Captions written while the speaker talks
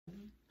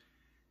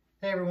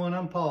Hey everyone,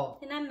 I'm Paul.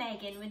 And I'm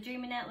Megan with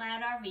Dreaming Out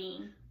Loud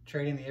RV.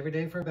 Trading the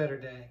everyday for a better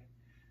day.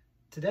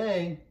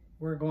 Today,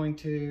 we're going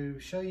to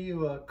show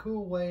you a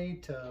cool way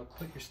to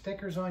put your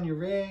stickers on your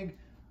rig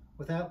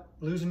without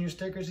losing your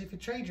stickers if you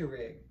trade your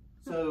rig.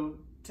 So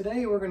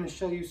today we're going to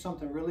show you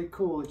something really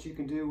cool that you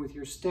can do with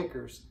your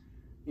stickers.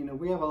 You know,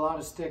 we have a lot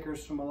of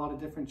stickers from a lot of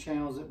different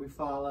channels that we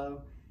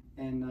follow,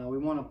 and we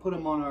want to put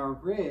them on our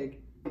rig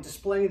and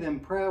display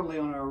them proudly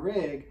on our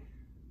rig,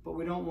 but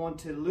we don't want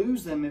to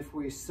lose them if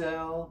we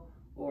sell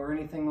or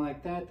anything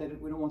like that,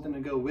 we don't want them to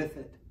go with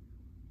it.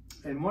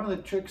 And one of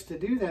the tricks to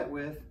do that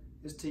with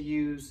is to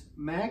use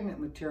magnet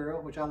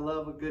material, which I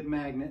love a good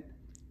magnet.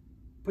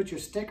 Put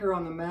your sticker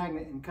on the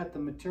magnet and cut the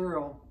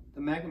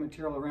magnet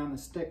material around the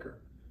sticker.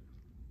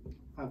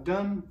 I've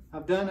done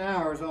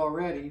ours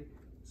already,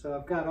 so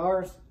I've got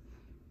our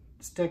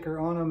sticker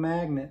on a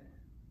magnet.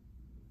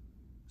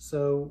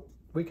 So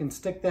we can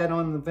stick that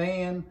on the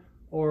van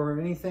or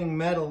anything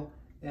metal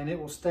and it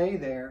will stay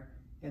there.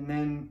 And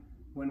then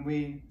when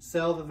we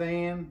sell the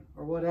van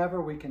or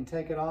whatever, we can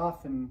take it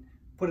off and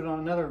put it on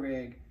another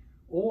rig.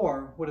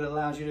 Or what it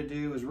allows you to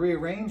do is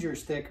rearrange your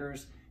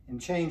stickers and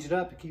change it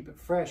up to keep it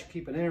fresh,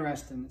 keep it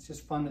interesting. It's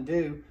just fun to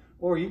do.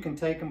 Or you can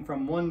take them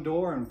from one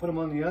door and put them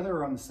on the other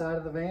or on the side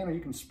of the van, or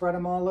you can spread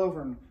them all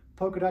over and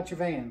poke it out your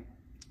van.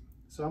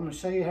 So I'm going to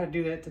show you how to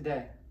do that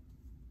today.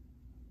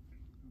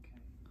 Okay.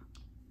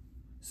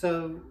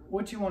 So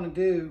what you want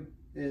to do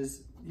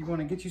is you want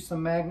to get you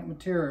some magnet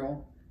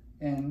material,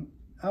 and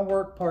I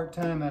work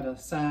part-time at a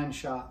sign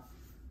shop.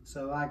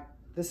 So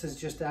this is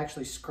just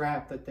actually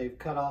scrap that they've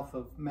cut off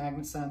of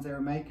magnet signs they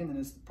were making, and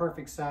it's the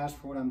perfect size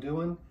for what I'm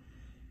doing.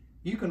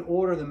 You can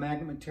order the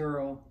magnet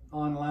material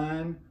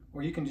online,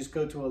 or you can just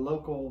go to a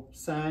local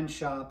sign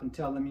shop and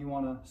tell them you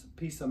want a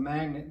piece of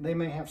magnet. They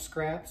may have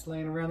scraps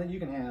laying around that you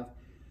can have.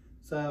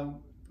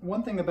 So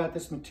one thing about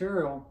this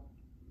material,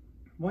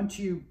 once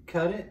you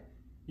cut it,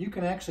 you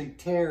can actually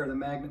tear the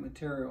magnet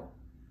material.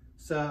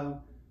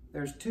 So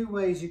there's two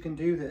ways you can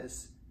do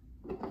this.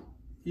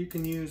 You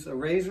can use a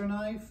razor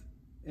knife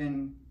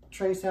and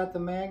trace out the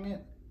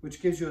magnet, which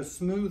gives you a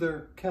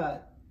smoother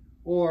cut.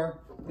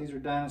 Or, these are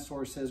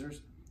dinosaur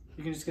scissors.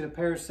 You can just get a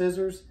pair of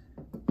scissors,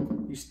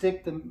 you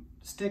stick the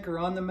sticker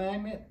on the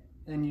magnet,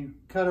 and you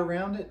cut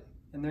around it,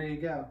 and there you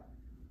go.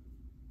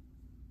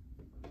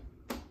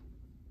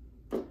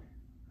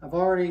 I've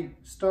already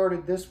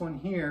started this one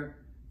here.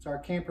 It's our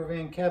Camper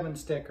Van Kevin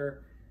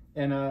sticker.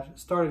 And I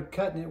started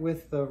cutting it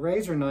with the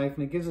razor knife,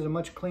 and it gives it a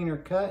much cleaner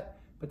cut.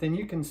 But then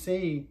you can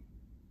see,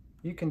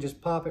 you can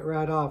just pop it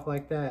right off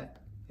like that.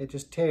 It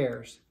just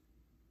tears.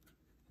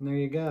 And there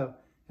you go.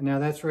 And now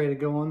that's ready to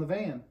go on the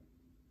van.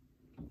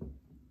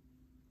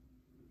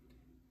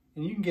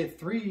 And you can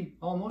get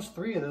almost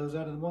three of those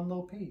out of one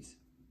little piece.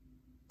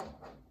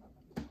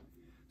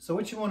 So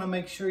what you want to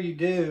make sure you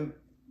do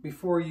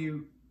before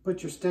you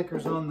put your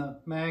stickers on the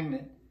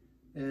magnet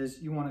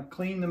is you want to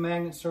clean the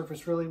magnet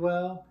surface really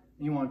well.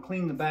 You want to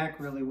clean the back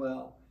really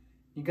well.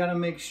 You got to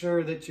make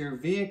sure that your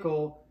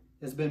vehicle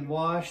has been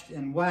washed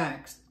and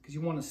waxed, because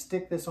you want to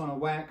stick this on a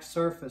waxed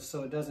surface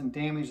so it doesn't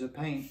damage the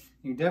paint.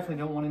 You definitely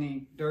don't want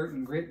any dirt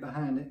and grit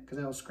behind it, because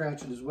that'll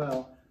scratch it as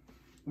well.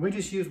 We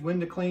just use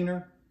window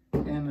cleaner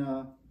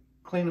and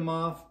clean them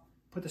off,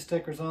 put the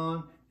stickers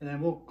on, and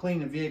then we'll clean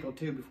the vehicle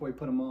too before we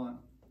put them on.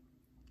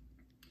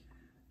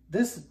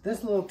 This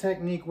little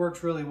technique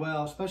works really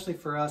well, especially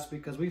for us,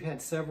 because we've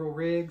had several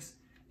rigs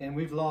and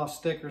we've lost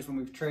stickers when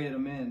we've traded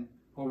them in,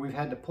 or we've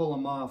had to pull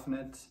them off, and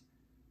it's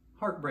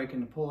heartbreaking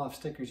to pull off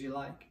stickers you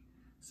like.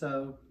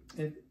 So,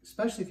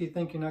 especially if you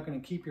think you're not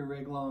going to keep your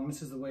rig long,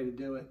 this is the way to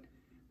do it.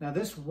 Now,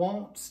 this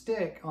won't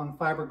stick on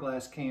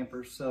fiberglass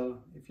campers, so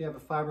if you have a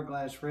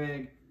fiberglass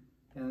rig,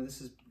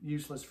 this is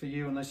useless for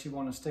you unless you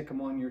want to stick them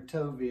on your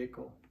tow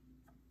vehicle.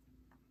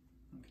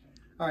 Okay.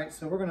 All right,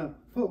 so we're going to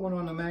put one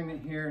on the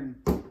magnet here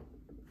and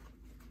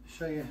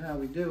show you how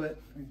we do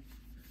it.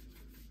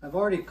 I've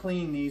already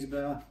cleaned these,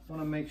 but I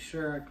want to make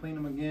sure I clean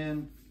them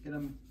again, get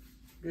them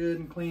good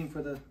and clean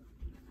for the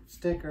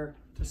sticker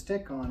to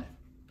stick on it.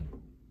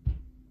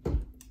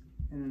 And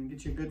then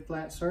get you a good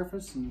flat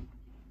surface and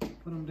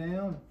put them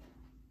down.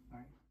 All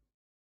right.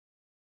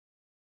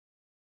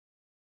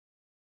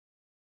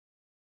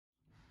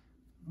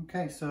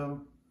 Okay, so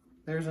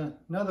there's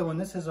another one.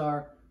 This is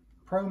our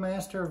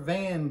ProMaster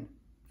Van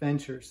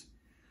Ventures.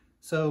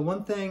 So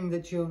one thing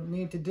that you'll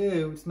need to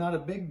do, it's not a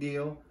big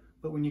deal,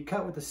 but when you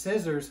cut with the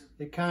scissors,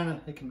 it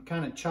can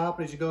kind of chop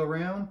it as you go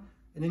around,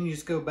 and then you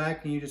just go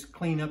back and you just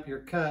clean up your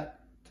cut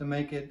to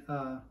make it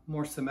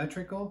more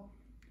symmetrical.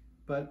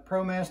 But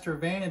ProMaster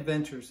Van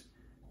Adventures,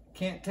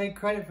 can't take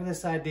credit for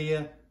this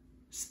idea.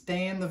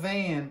 Stan the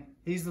Van,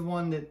 he's the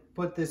one that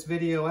put this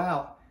video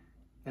out,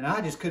 and I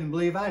just couldn't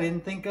believe I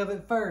didn't think of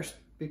it first,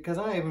 because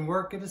I even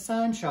work at a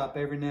sign shop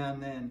every now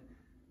and then.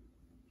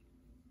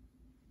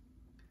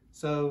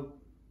 So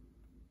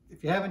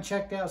if you haven't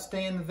checked out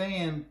Stan the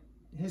Van,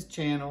 his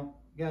channel,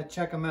 you gotta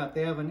check them out.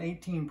 They have an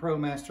 18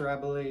 ProMaster, I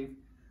believe,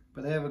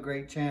 but they have a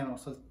great channel.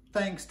 So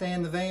thanks,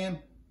 Stan the Van.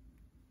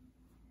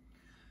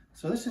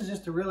 So this is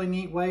just a really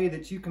neat way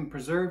that you can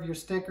preserve your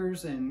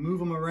stickers and move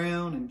them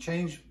around and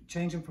change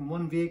them from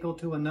one vehicle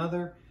to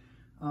another.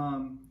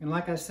 And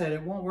like I said,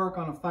 it won't work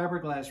on a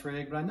fiberglass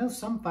rig, but I know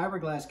some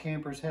fiberglass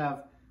campers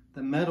have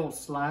the metal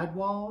slide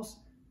walls.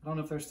 I don't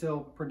know if they're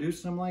still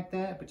producing them like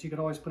that, but you could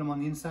always put them on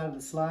the inside of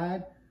the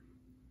slide.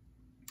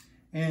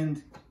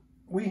 And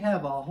we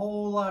have a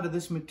whole lot of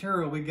this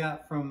material we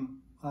got from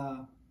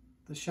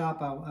the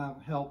shop I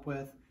help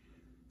with.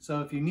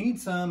 So if you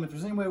need some, if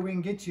there's any way we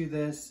can get you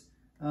this,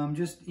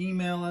 just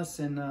email us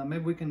and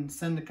maybe we can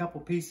send a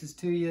couple pieces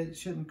to you. It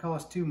shouldn't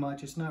cost too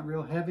much. It's not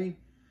real heavy.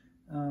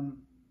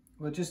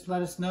 Well, just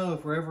let us know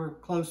if we're ever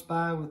close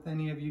by with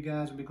any of you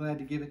guys. We'll be glad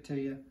to give it to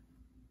you.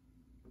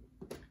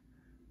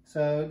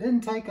 So it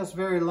didn't take us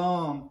very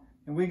long,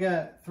 and we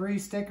got 3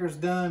 stickers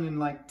done in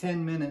like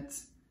 10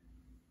 minutes.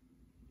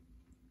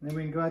 And then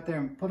we can go out there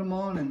and put them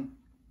on and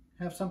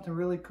have something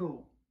really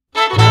cool.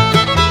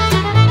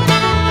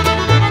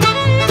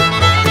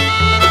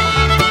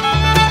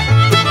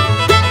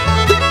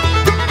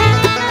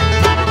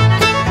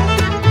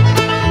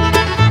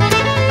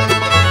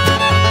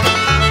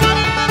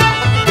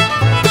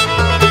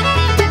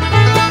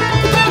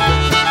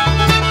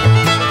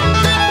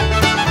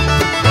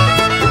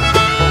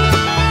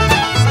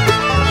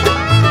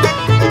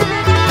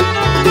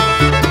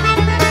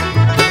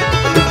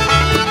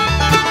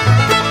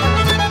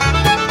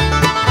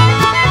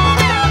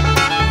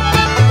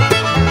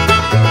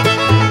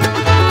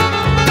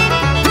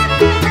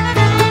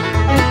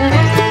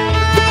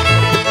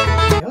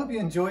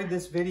 Enjoyed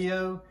this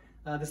video,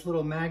 this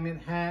little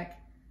magnet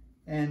hack,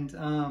 and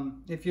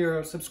if you're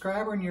a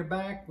subscriber and you're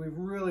back,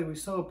 we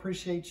so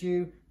appreciate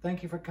you.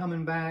 Thank you for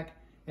coming back.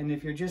 And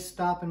if you're just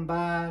stopping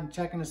by and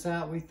checking us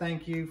out, we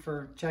thank you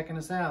for checking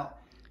us out,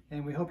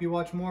 and we hope you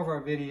watch more of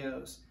our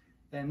videos.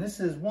 And this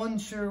is one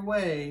sure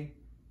way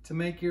to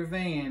make your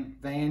van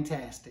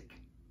fantastic.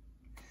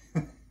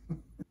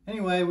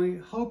 Anyway, we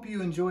hope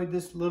you enjoyed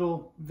this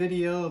little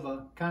video of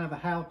a kind of a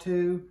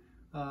how-to.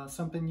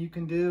 Something you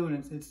can do,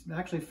 and it's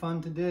actually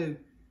fun to do.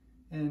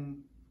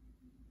 And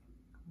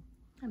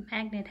a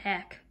magnet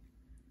hack.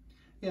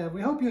 Yeah,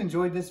 we hope you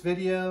enjoyed this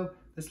video,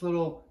 this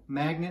little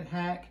magnet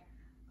hack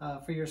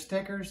for your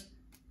stickers.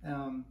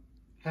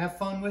 Have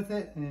fun with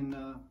it, and